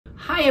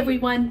Hi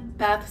everyone,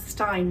 Beth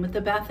Stein with the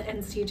Beth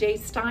and CJ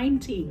Stein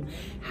team.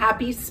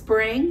 Happy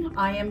spring.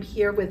 I am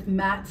here with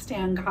Matt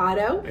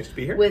Stancato. Nice to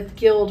be here. With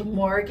Guild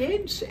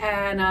Mortgage,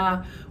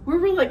 and we're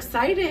real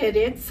excited.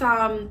 It's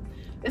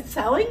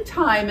selling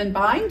time and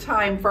buying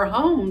time for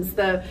homes.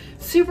 The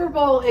Super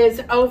Bowl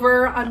is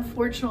over.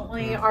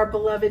 Unfortunately, our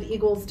beloved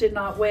Eagles did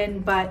not win,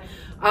 but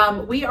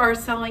we are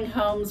selling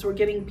homes. We're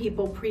getting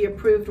people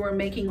pre-approved. We're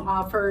making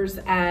offers,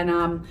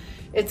 and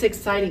it's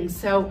exciting.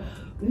 So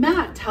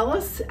Matt, tell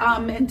us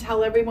and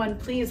tell everyone,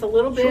 please, a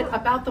little bit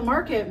about the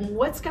market and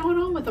what's going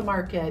on with the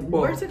market.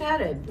 Well, where's it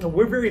headed?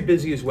 We're very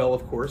busy as well,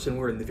 of course, and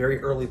we're in the very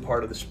early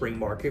part of the spring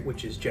market,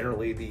 which is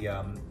generally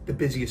the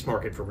busiest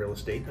market for real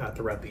estate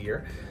throughout the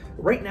year.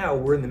 Right now,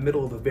 we're in the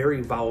middle of a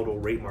very volatile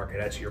rate market,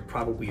 as you're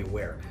probably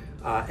aware,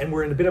 and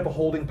we're in a bit of a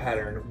holding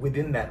pattern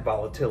within that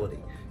volatility,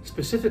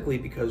 specifically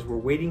because we're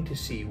waiting to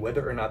see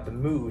whether or not the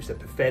moves that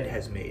the Fed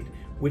has made,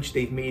 which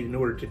they've made in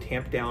order to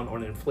tamp down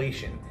on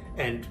inflation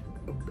and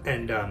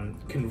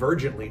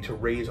convergently to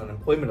raise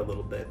unemployment a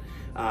little bit,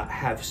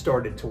 have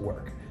started to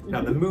work.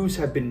 Now the moves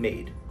have been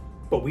made,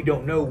 but we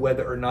don't know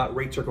whether or not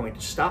rates are going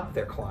to stop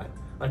their climb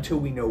until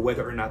we know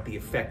whether or not the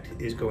effect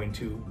is going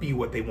to be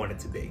what they want it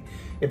to be.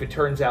 If it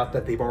turns out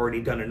that they've already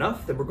done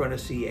enough, then we're going to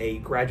see a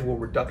gradual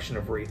reduction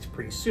of rates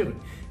pretty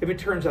soon. If it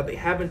turns out they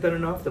haven't done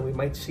enough, then we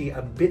might see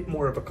a bit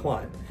more of a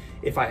climb.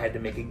 If I had to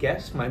make a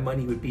guess, my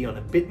money would be on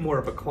a bit more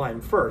of a climb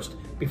first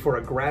before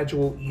a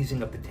gradual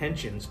easing of the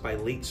tensions by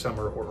late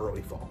summer or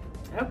early fall.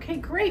 Okay,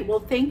 great. Well,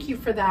 thank you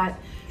for that.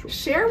 Sure.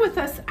 Share with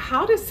us,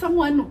 how does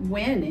someone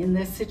win in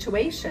this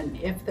situation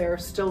if they're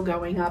still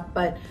going up,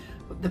 but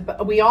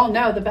we all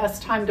know the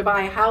best time to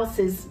buy a house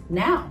is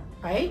now,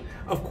 right?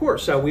 Of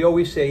course. We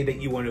always say that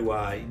you want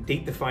to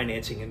date the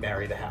financing and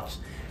marry the house.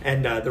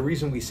 And the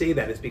reason we say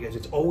that is because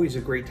it's always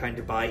a great time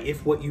to buy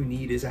if what you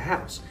need is a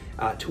house.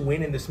 To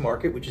win in this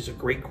market, which is a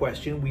great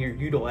question, we are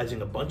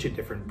utilizing a bunch of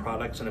different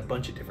products and a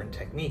bunch of different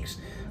techniques,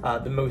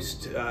 the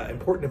most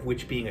important of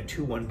which being a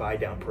 2-1 buy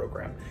down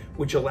program,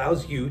 which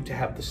allows you to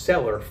have the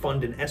seller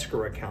fund an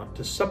escrow account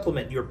to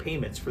supplement your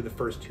payments for the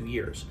first 2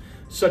 years,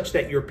 such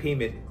that your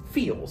payment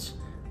feels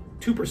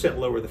 2%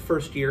 lower the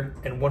first year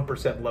and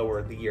 1%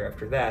 lower the year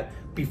after that,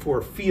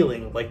 before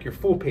feeling like your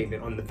full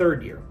payment on the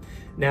third year.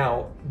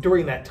 Now,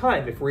 during that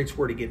time, if rates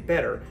were to get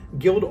better,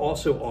 Guild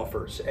also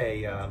offers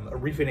a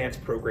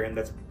refinance program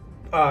that's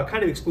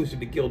kind of exclusive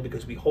to Guild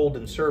because we hold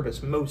and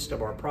service most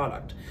of our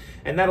product.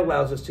 And that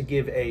allows us to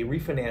give a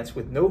refinance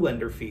with no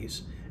lender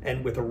fees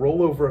and with a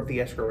rollover of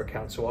the escrow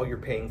account, so all you're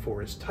paying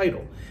for is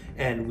title.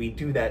 And we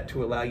do that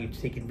to allow you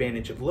to take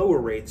advantage of lower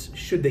rates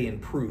should they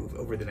improve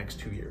over the next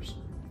 2 years.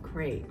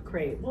 Great,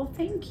 great. Well,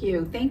 thank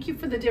you. Thank you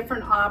for the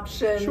different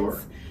options.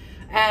 Sure.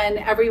 And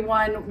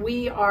everyone,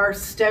 we are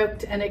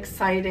stoked and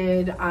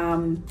excited.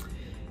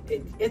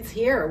 It's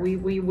here. We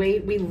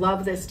wait. We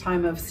love this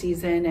time of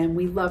season, and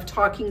we love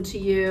talking to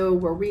you.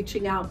 We're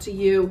reaching out to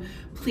you.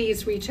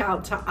 Please reach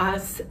out to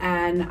us,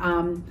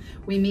 and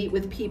we meet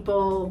with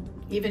people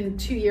even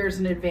 2 years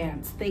in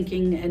advance,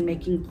 thinking and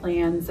making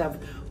plans of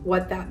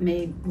what that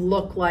may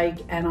look like.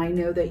 And I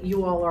know that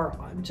you all are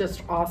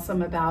just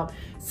awesome about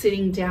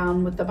sitting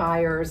down with the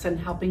buyers and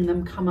helping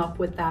them come up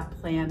with that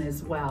plan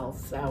as well.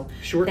 So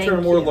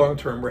short-term or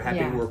long-term, we're happy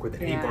to work with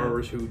any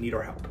borrowers who need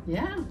our help.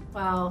 Yeah,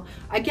 well,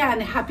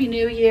 again, Happy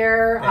New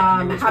Year,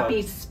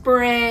 happy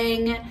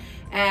spring,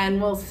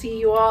 and we'll see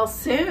you all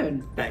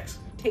soon. Thanks.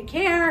 Take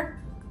care.